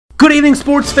Good evening,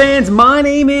 sports fans. My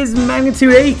name is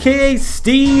Magnitude, aka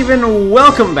Steve, and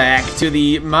welcome back to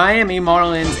the Miami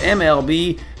Marlins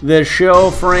MLB the Show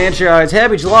franchise.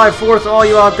 Happy July 4th, all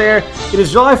you out there. It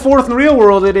is July 4th in the real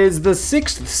world. It is the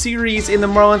 6th series in the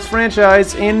Marlins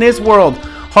franchise in this world.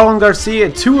 Jarlin Garcia,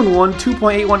 2-1,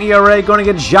 2.81 ERA, going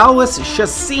against Jhoulys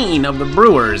Chacin of the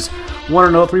Brewers.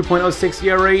 1-0, 3.06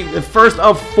 ERA, the first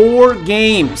of 4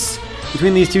 games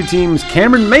between these two teams.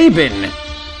 Cameron Maybin,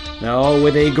 now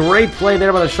with a great play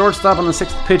there by the shortstop on the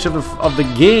 6th pitch of the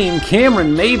game.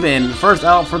 Cameron Maybin, first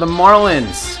out for the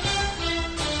Marlins.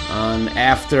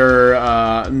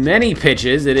 After many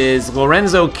pitches, it is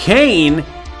Lorenzo Cain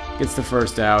gets the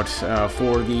first out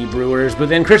for the Brewers. But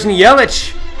then Christian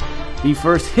Yelich, the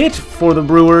first hit for the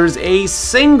Brewers, a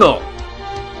single.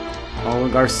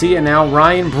 Garcia now,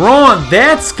 Ryan Braun,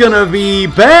 that's going to be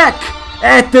back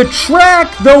at the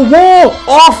track, the wall,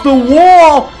 off the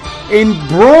wall. And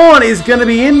Braun is going to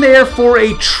be in there for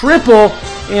a triple,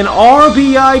 an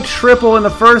RBI triple in the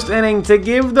first inning to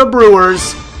give the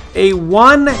Brewers a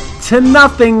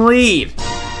 1-0 lead.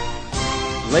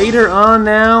 Later on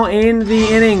now in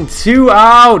the inning, 2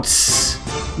 outs.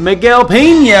 Miguel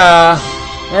Pena,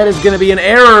 that is going to be an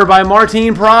error by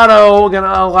Martin Prado, going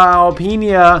to allow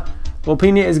Pena. Well,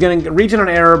 Pena is going to reach on an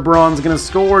error. Braun's going to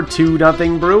score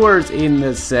 2-0 Brewers in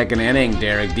the second inning.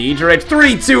 Derek Dietrich,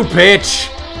 3-2 pitch.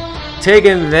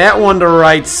 Taking that one to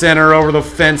right center over the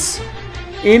fence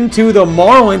into the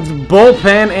Marlins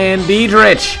bullpen, and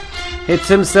Dietrich hits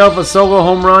himself a solo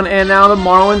home run, and now the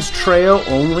Marlins trail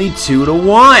only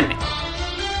 2-1.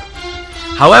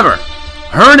 However,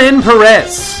 Hernan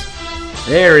Perez,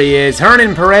 there he is.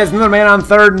 Hernan Perez, another man on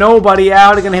third, nobody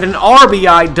out. He's going to hit an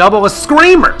RBI double, a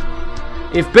screamer.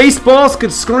 If baseballs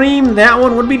could scream, that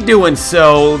one would be doing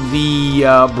so.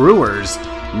 The Brewers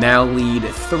now lead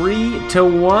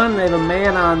 3-1. They have a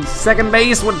man on second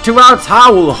base with 2 outs.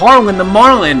 Jarlin, the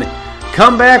Marlin,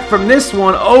 come back from this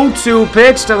one. 0-2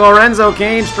 pitch to Lorenzo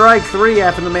Cain. Strike 3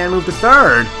 after the man moved to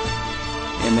third.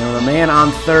 And then with a man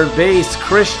on third base,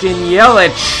 Christian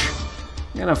Yelich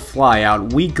gonna fly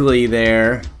out weakly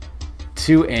there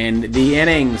to end the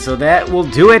inning. So that will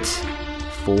do it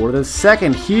for the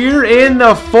second. Here in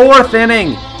the 4th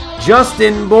inning,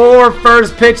 Justin Bour,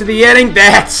 first pitch of the inning.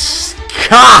 That's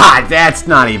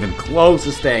not even close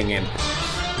to staying in.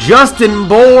 Justin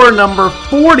Bour, number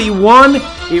 41.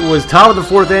 It was top of the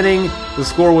 4th inning. The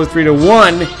score was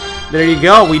 3-1. There you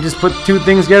go. We just put two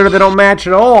things together that don't match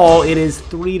at all. It is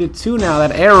 3-2 now.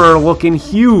 That error looking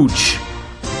huge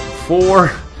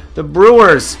for the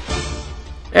Brewers.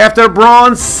 After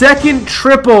Braun's second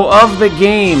triple of the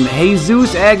game,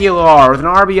 Jesus Aguilar with an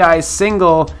RBI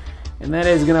single, and that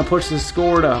is going to push the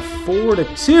score to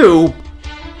 4-2.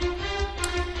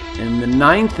 In the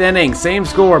 9th inning, same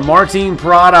score, Martin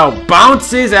Prado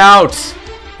bounces out.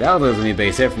 That was a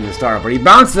base hit from the start, but he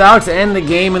bounces out to end the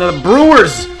game, and the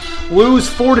Brewers lose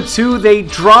 4-2. They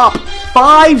drop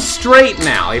 5 straight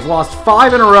now. They've lost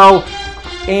 5 in a row,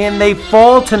 and they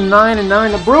fall to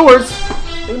 9-9. The Brewers,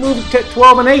 they move to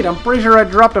 12-8. I'm pretty sure I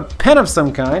dropped a pen of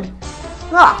some kind.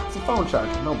 It's a phone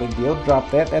charger. No big deal.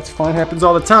 Drop that. That's fine. Happens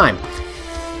all the time.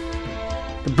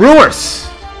 The Brewers,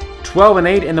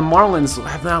 12-8, and the Marlins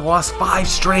have now lost 5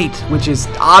 straight, which is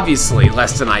obviously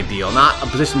less than ideal. Not a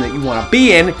position that you want to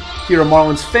be in if you're a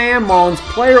Marlins fan, Marlins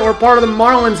player, or part of the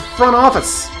Marlins front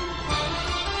office.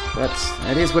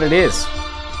 That is what it is.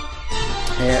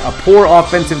 A poor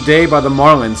offensive day by the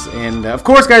Marlins. And, of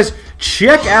course, guys,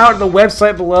 check out the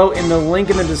website below in the link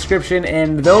in the description.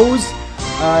 And those,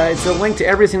 it's a link to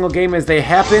every single game as they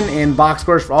happen and box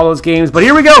scores for all those games. But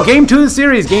here we go. Game 2 of the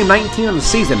series. Game 19 of the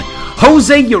season.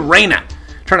 Jose Urena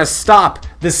trying to stop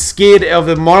the skid of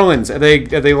the Marlins.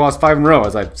 They lost 5 in a row,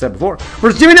 as I said before.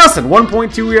 Versus Jimmy Nelson,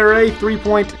 1.2 ERA,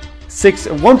 3.6.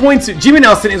 1.2. Jimmy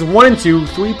Nelson is 1-2,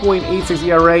 3.86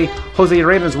 ERA. Jose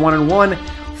Urena is 1-1,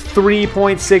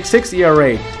 3.66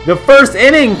 ERA. The first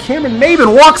inning, Cameron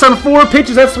Maybin walks on 4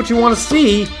 pitches. That's what you want to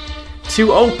see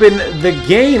to open the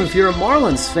game. If you're a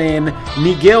Marlins fan,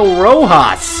 Miguel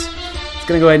Rojas is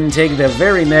going to go ahead and take the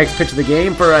very next pitch of the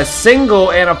game for a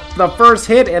single and the first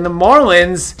hit, and the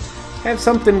Marlins have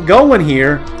something going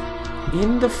here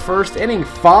in the first inning.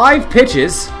 5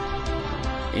 pitches,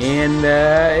 and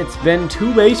it's been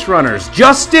 2 base runners.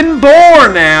 Justin Bour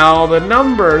now, the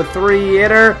number 3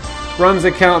 hitter, runs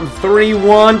the count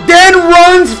 3-1, then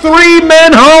runs 3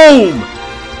 men home.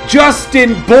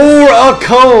 Justin Bour, a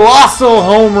colossal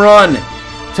home run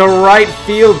to right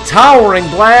field, towering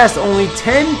blast. Only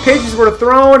 10 pitches were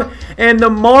thrown, and the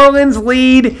Marlins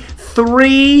lead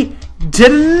 3-0.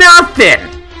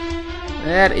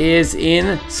 That is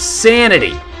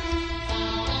insanity.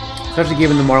 especially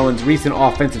given the Marlins' recent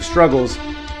offensive struggles.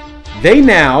 They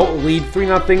now lead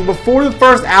 3-0 before the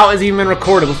first out has even been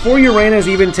recorded, before Urena has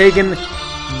even taken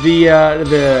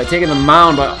the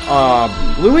mound. But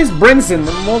Louis Brinson,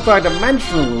 the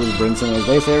multi-dimensional Louis Brinson, as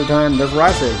they say every time, therefore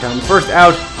I say every time, the first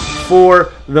out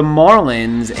for the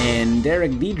Marlins, and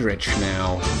Derek Dietrich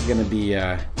now is going to be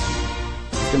a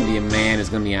man. He's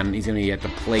going to be at the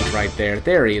plate right there.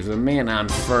 There he is, a man on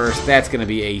first. That's going to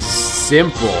be a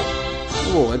simple.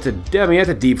 Oh, that's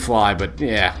a deep fly, but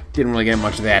yeah, didn't really get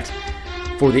much of that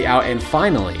for the out. And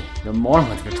finally, the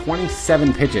Marlins, the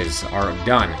 27 pitches are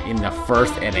done in the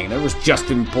first inning. There was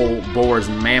Justin Bohr's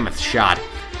mammoth shot.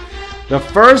 The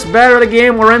first batter of the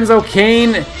game, Lorenzo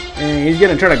Cain, and he's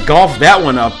going to try to golf that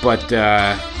one up, but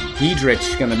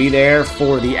Dietrich's going to be there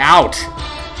for the out.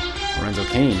 Lorenzo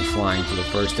Cain flying for the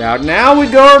first out. Now we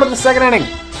go to the second inning.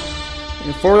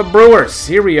 And for the Brewers,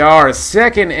 here we are,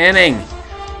 second inning.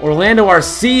 Orlando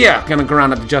Garcia going to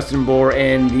ground up to Justin Bohr,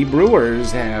 and the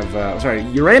Brewers have,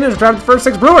 Urena dropped the first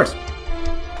 6 Brewers.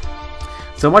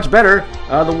 So much better,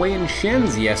 the Wei-Yin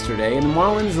Chen's yesterday, and the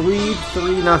Marlins lead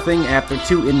 3-0 after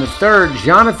 2 in the third.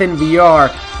 Jonathan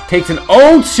Villar takes an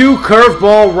 0-2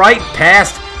 curveball right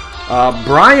past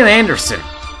Brian Anderson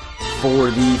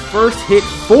for the first hit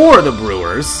for the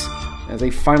Brewers, as they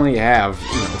finally have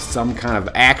some kind of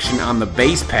action on the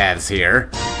base paths here.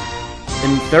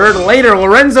 And third later,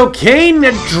 Lorenzo Cain, a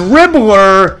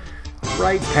dribbler,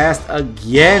 right past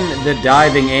again the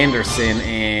diving Anderson,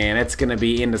 and it's going to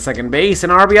be into second base,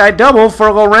 an RBI double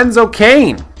for Lorenzo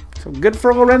Cain. So good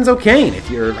for Lorenzo Cain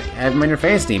if you have him on your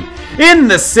fantasy team. In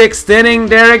the 6th inning,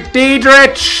 Derek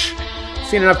Dietrich.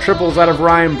 Seen enough triples out of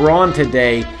Ryan Braun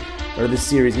today, or this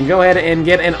series. You can go ahead and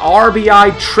get an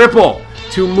RBI triple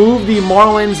to move the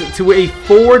Marlins to a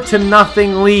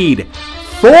 4-0 lead.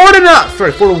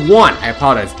 4-1, I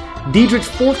apologize. Dietrich's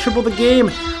 4th triple of the game.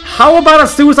 How about a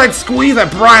suicide squeeze by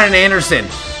Brian Anderson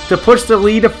to push the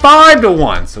lead to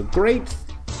 5-1? So great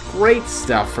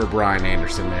stuff for Brian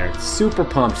Anderson there. Super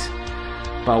pumped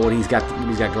about what he's got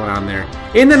going on there.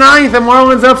 In the 9th, the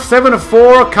Marlins up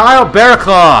 7-4. Kyle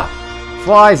Barraclough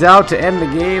flies out to end the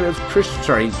game.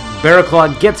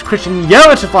 Barraclough gets Christian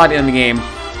Yelich to fly to end the game.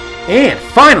 And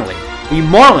finally, the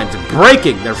Marlins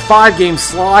breaking their 5-game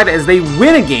slide as they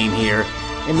win a game here,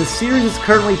 and the series is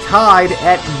currently tied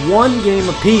at 1 game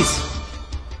apiece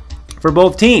for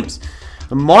both teams.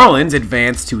 The Marlins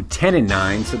advance to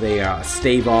 10-9, so they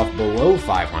stave off below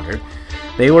 500.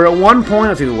 They were at one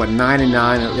point,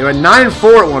 9-9. They were at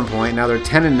 9-4 at one point. Now they're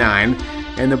 10-9,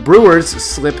 and the Brewers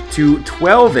slip to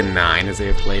 12-9 as they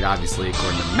have played, obviously,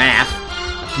 according to math,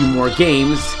 a few more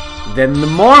games than the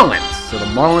Marlins. So the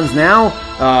Marlins now,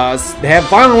 they have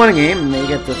finally won a game, and they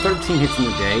get the 13 hits in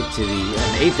the day to the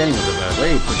 8th inning was a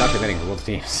very productive inning for both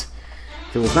teams.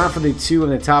 If it was not for the 2 in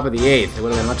the top of the 8th, it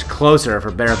would have been much closer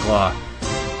for Barraclough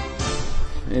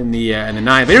in the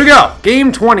 9th. But here we go.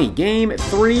 Game 20. Game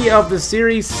 3 of the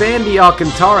series. Sandy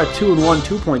Alcantara, 2-1,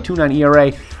 2.29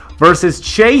 ERA versus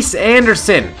Chase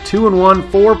Anderson, 2-1,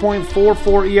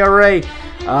 4.44 ERA.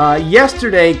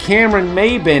 Yesterday, Cameron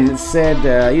Maybin said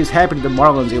he was happy that the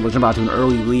Marlins were able to jump out to an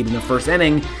early lead in the first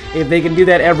inning. If they can do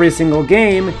that every single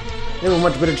game, they have a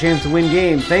much better chance to win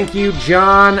games. Thank you,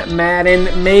 John Madden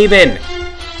Maybin.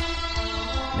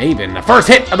 The first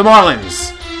hit of the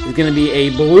Marlins is going to be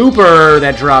a blooper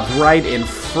that drops right in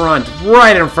front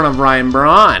of Ryan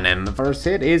Braun. And the first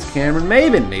hit is Cameron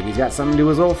Maybin. Maybe he's got something to do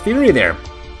with his little theory there.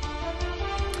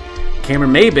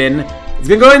 Cameron Maybin is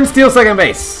going to go ahead and steal second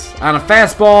base. On a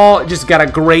fastball, just got a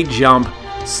great jump,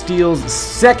 steals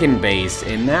second base,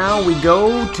 and now we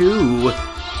go to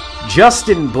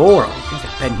Justin Bohr. I think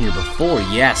I've been here before.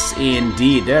 Yes,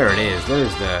 indeed. There it is.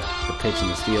 There's the pitch and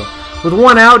the steal. With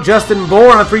 1 out, Justin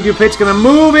Bohr on a 3-2 pitch going to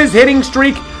move his hitting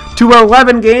streak to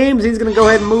 11 games. He's going to go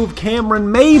ahead and move Cameron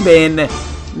Maybin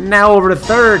now over to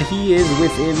third. He is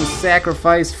within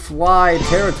sacrifice fly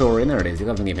territory. And there it is.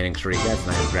 11-game hitting streak. That's a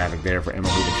nice graphic there for MLB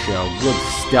the Show. Good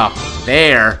stuff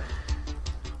there.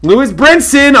 Louis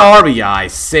Brinson, RBI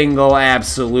single,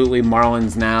 absolutely.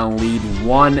 Marlins now lead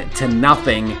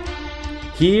 1-0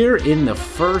 here in the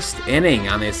first inning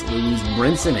on this Louis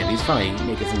Brinson. And he's probably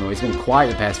making some noise. He's been quiet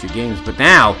the past few games. But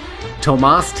now,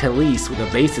 Tomas Telis with the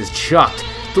bases chucked.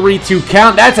 3-2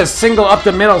 count. That's a single up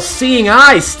the middle, seeing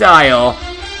eye style.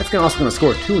 That's also going to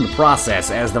score 2 in the process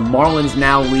as the Marlins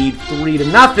now lead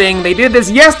 3-0. They did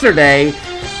this yesterday,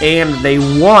 and they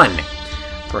won.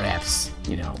 Perhaps,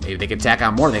 maybe they could tack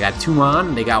on more. They got 2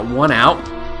 on. They got 1 out.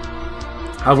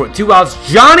 However, 2 outs.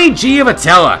 Johnny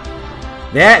Giavotella.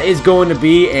 That is going to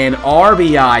be an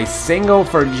RBI single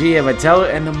for Giavotella,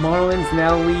 and the Marlins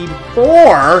now lead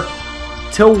 4-1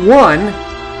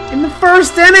 in the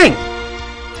first inning.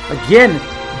 Again,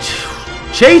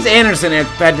 Chase Anderson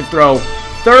had to throw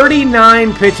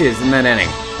 39 pitches in that inning.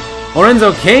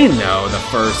 Lorenzo Cain, though, the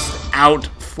first out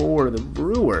for the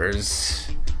Brewers.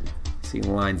 See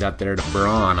lines out there to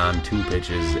Braun on 2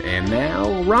 pitches. And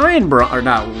now Ryan Braun, or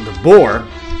not the Boar,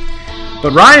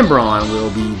 but Ryan Braun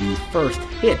will be the first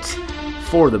hit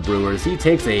for the Brewers. He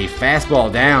takes a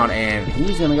fastball down, and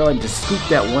he's going to go ahead and just scoop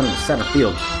that one in center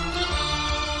field.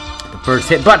 The first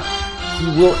hit, but he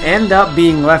will end up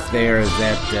being left there as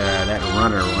that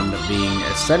runner will end up being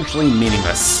essentially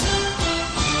meaningless.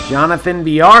 Jonathan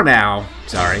VR now.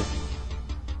 Sorry.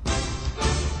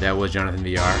 That was Jonathan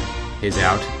VR. His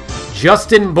out.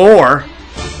 Justin Bour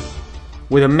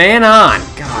with a man on.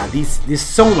 God, there's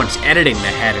so much editing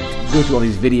that had to go through all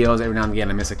these videos. Every now and again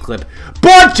I miss a clip.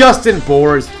 But Justin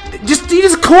Bour he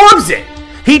just clubs it.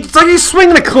 It's like he's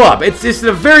swinging a club. It's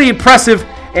a very impressive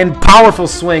and powerful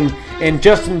swing. And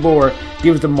Justin Bour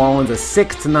gives the Marlins a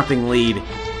 6-0 lead.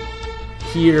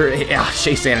 Here,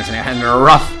 Chase Anderson had a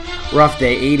rough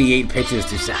day. 88 pitches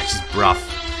to just rough.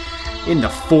 In the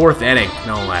 4th inning,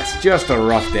 no less. Just a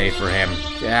rough day for him.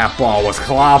 That ball was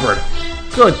clobbered.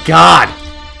 Good God.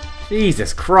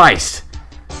 Jesus Christ.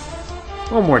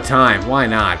 One more time. Why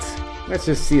not? Let's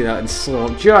just see that in slow.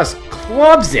 Just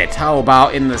clubs it. How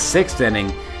about in the 6th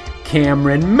inning?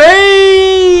 Cameron,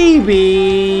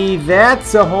 maybe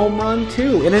that's a home run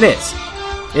too. And it is.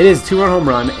 It is a 2-run home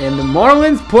run. And the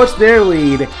Marlins push their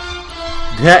lead to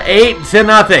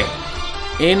 8-0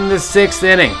 in the 6th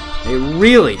inning. They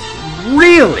really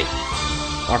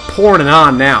are pouring it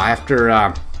on now after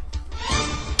a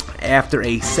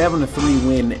 7-3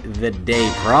 win the day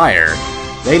prior.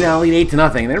 They now lead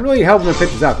 8-0. And they're really helping their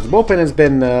pitchers out because the bullpen has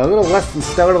been a little less than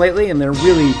stellar lately, and they're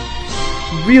really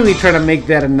trying to make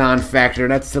that a non-factor.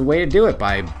 That's the way to do it,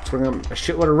 by swinging up a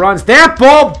shitload of runs. That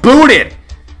ball booted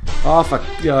off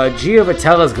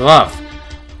Giovatella's glove.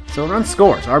 So run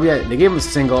scores. RBI. They gave him a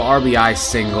single. RBI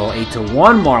single.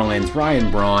 8-1 Marlins. Ryan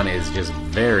Braun is just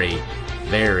very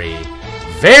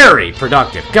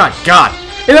productive. God.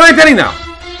 In the 9th inning, though.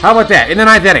 How about that? In the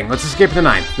 9th inning. Let's escape to the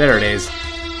 9th. There it is.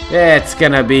 It's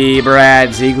going to be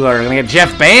Brad Ziegler. Going to get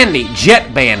Jet Bandy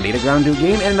to ground to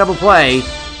game and double play.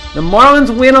 The Marlins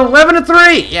win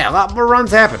 11-3. Yeah, a lot more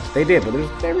runs happened. They did, but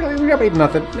they really got 8-0. Now,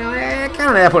 kind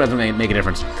of that doesn't make a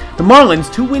difference. The Marlins,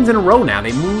 2 wins in a row now.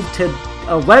 They moved to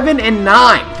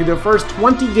 11-9 through their first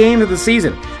 20 games of the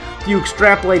season. If you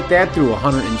extrapolate that through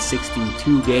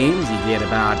 162 games, you get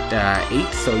about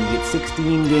 8, so you get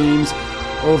 16 games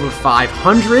over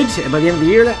 500. And by the end of the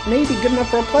year, that may be good enough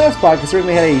for a playoff spot, because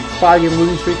certainly had a 5-game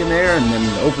losing streak in there, and then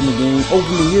opened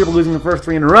the year by losing the first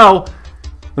 3 in a row.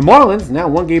 The Marlins now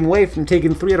 1 game away from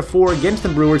taking 3 out of 4 against the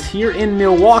Brewers here in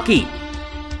Milwaukee.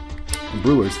 The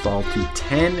Brewers fall to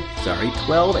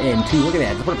 12-2. Look at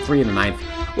that. They put up 3 in the 9th.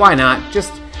 Why not?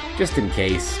 Just in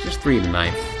case. Just 3 in the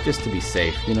 9th. Just to be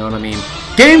safe. You know what I mean?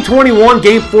 Game 21,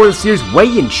 Game 4 of the series.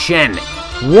 Wei-Yin Chen.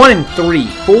 1-3.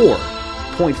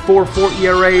 4.44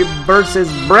 ERA versus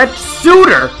Brent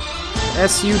Suter.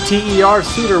 S-U-T-E-R.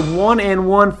 Suter.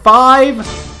 1-1.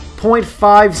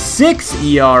 5.56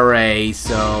 ERA.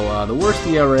 So the worst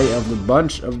ERA of the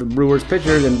bunch of the Brewers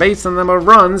pitchers. And based on the number of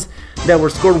runs that were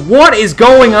scored. What is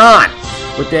going on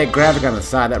with that graphic on the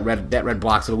side? That red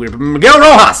block's a little weird. But Miguel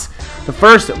Rojas, the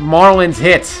first Marlins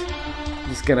hit.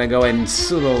 Just gonna go ahead and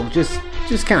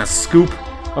just kind of scoop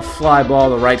a fly ball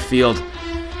to right field.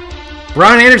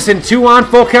 Brian Anderson, 2 on,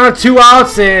 full count, 2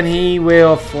 outs, and he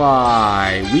will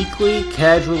fly weakly,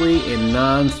 casually, and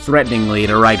non-threateningly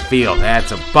to right field.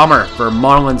 That's a bummer for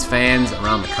Marlins fans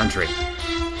around the country.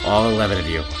 All 11 of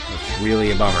you. It's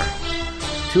really a bummer.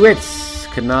 2 hits.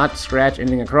 Could not scratch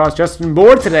anything across. Justin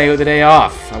Bour today with the day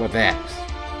off. How about that?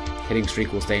 Hitting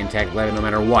streak will stay intact 11 no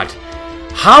matter what.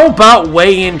 How about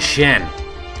Wei-Yin Chen?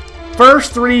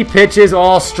 First 3 pitches,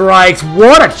 all strikes.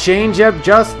 What a changeup.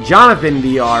 Just Jonathan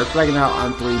VR striking out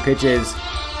on 3 pitches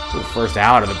for the first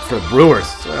out for the Brewers.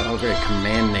 So that was a very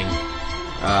commanding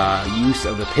use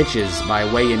of the pitches by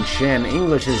Wei-Yin Chen.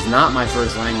 English is not my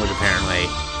first language, apparently.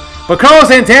 But Carlos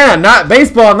Santana,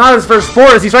 baseball, not his first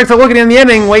sport, as he strikes out looking in the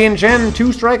inning. Wei-Yin Chen, 2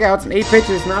 strikeouts and 8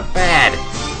 pitches. Not bad.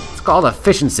 It's called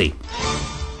efficiency.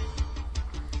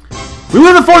 We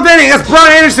win the 4th inning. That's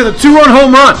Brian Anderson, a 2-run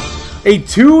home run. A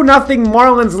 2-0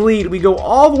 Marlins lead. We go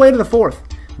all the way to the 4th.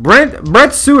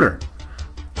 Brent Suter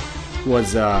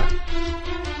was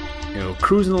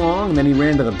cruising along, and then he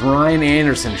ran to the Brian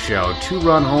Anderson show.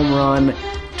 2-run home run.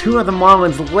 2-0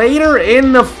 Marlins. Later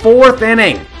in the 4th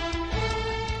inning,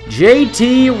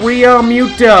 JT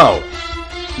Realmuto,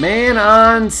 man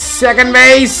on second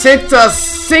base, hits a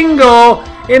single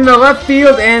in the left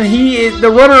field, and the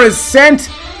runner is sent.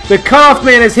 The cutoff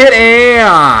man is hit,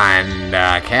 and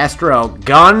Castro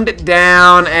gunned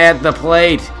down at the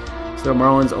plate. So the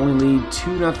Marlins only lead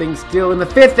 2-0 still in the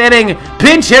 5th inning.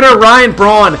 Pinch hitter Ryan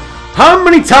Braun. How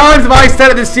many times have I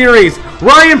said it this series?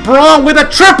 Ryan Braun with a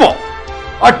triple!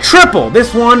 A triple!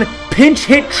 This one, pinch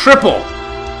hit triple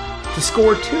to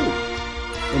score 2.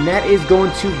 And that is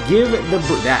going to give the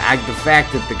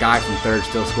fact that the guy from third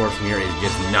still scores from here is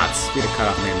just nuts. Get a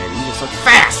cutoff man, baby. He's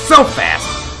just so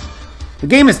fast. The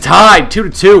game is tied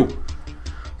 2-2.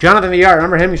 Jonathan Villar,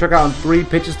 remember him? He struck out on 3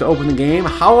 pitches to open the game.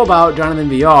 How about Jonathan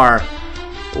Villar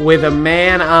with a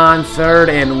man on third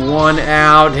and 1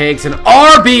 out, takes an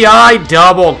RBI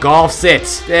double, golf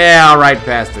sits. Yeah, right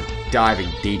past the diving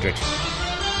Diedrich.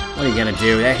 What are you gonna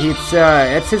do?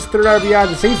 That's his 3rd RBI of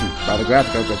the season. By the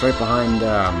graphic, that's right behind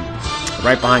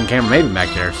Cameron Maven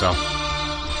back there. So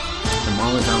the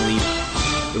Marlins on lead.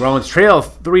 The Marlins trail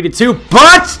 3-2.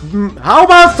 But how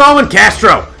about Solomon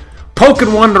Castro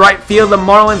poking one to right field? The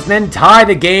Marlins then tie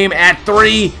the game at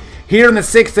 3 here in the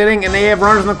 6th inning, and they have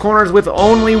runners in the corners with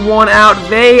only 1 out.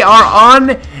 They are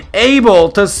unable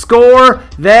to score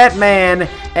that man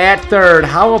at third.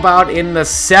 How about in the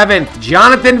 7th?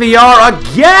 Jonathan Villar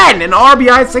again! An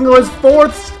RBI single, his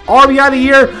 4th RBI of the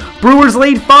year. Brewers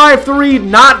lead 5-3.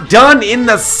 Not done in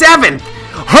the 7th.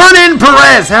 Hernan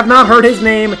Perez, have not heard his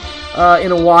name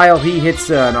in a while. He hits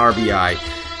an RBI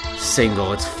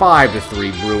single. It's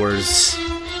 5-3 Brewers.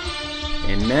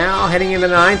 And now, heading into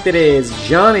the 9th, it is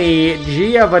Johnny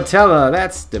Giavatella.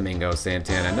 That's Domingo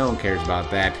Santana. No one cares about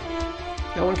that.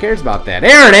 No one cares about that.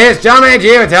 There it is, Johnny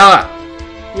Giavatella.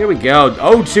 Here we go.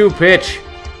 0-2 pitch.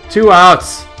 2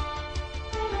 outs.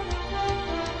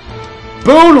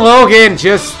 Boone Logan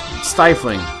just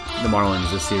stifling the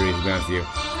Marlins this series, to be honest with you.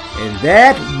 And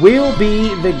that will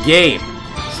be the game.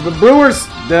 So the Brewers,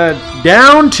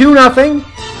 down 2-0.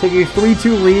 Take a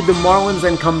 3-2 lead. The Marlins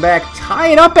then come back, tie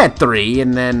it up at 3,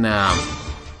 and then the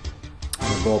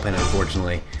bullpen,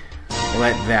 unfortunately,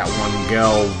 let that one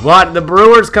go. But the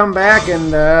Brewers come back,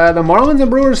 and the Marlins and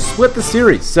Brewers split the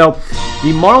series. So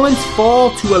the Marlins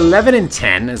fall to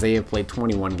 11-10 as they have played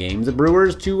 21 games. The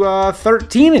Brewers to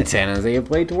 13-10 as they have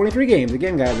played 23 games.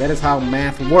 Again, guys, that is how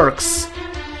math works.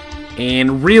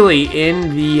 And really,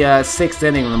 in the 6th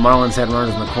inning, when the Marlins had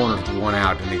runners in the corner with 1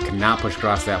 out, and they could not push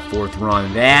across that 4th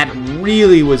run, that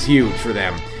really was huge for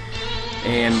them.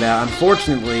 And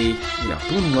unfortunately,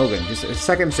 Boone Logan, just a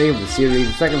 2nd save of the series,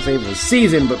 a 2nd save of the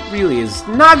season, but really is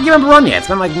not giving up a run yet. It's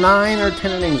been like 9 or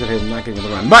 10 innings of him not giving up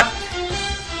a run. But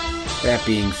that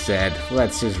being said,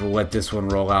 let's just let this one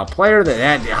roll out. Player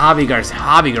that Javi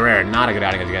Guerrero, not a good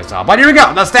outing as you guys saw. But here we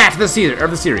go, the stats of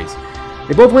the series.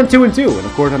 They both went 2-2, and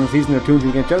of course on the season they're 2-2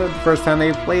 against each other. The first time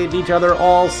they've played each other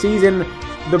all season.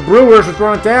 The Brewers, which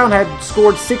run it down, had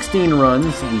scored 16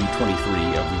 runs to the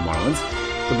 23 of the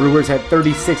Marlins. The Brewers had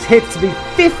 36 hits to the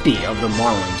 50 of the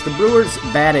Marlins. The Brewers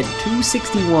batted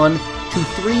 .261 to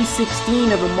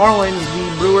 .316 of the Marlins.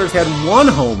 The Brewers had 1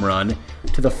 home run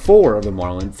to the 4 of the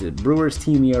Marlins. The Brewers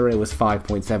team ERA was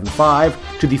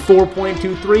 5.75 to the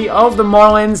 4.23 of the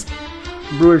Marlins.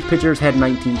 Brewers pitchers had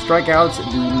 19 strikeouts.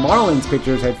 The Marlins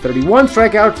pitchers had 31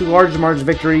 strikeouts. The largest margin of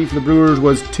victory for the Brewers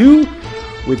was 2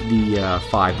 with the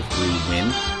 5-3 win.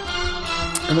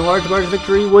 And the largest margin of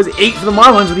victory was 8 for the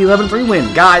Marlins with the 11-3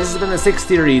 win. Guys, this has been the 6th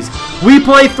series. We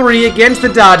play 3 against the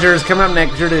Dodgers. Coming up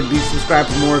next, be sure to be subscribed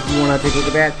for more if you want to take a look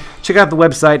at that. Check out the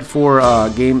website for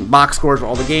game box scores for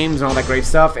all the games and all that great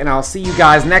stuff. And I'll see you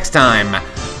guys next time.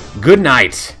 Good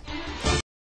night.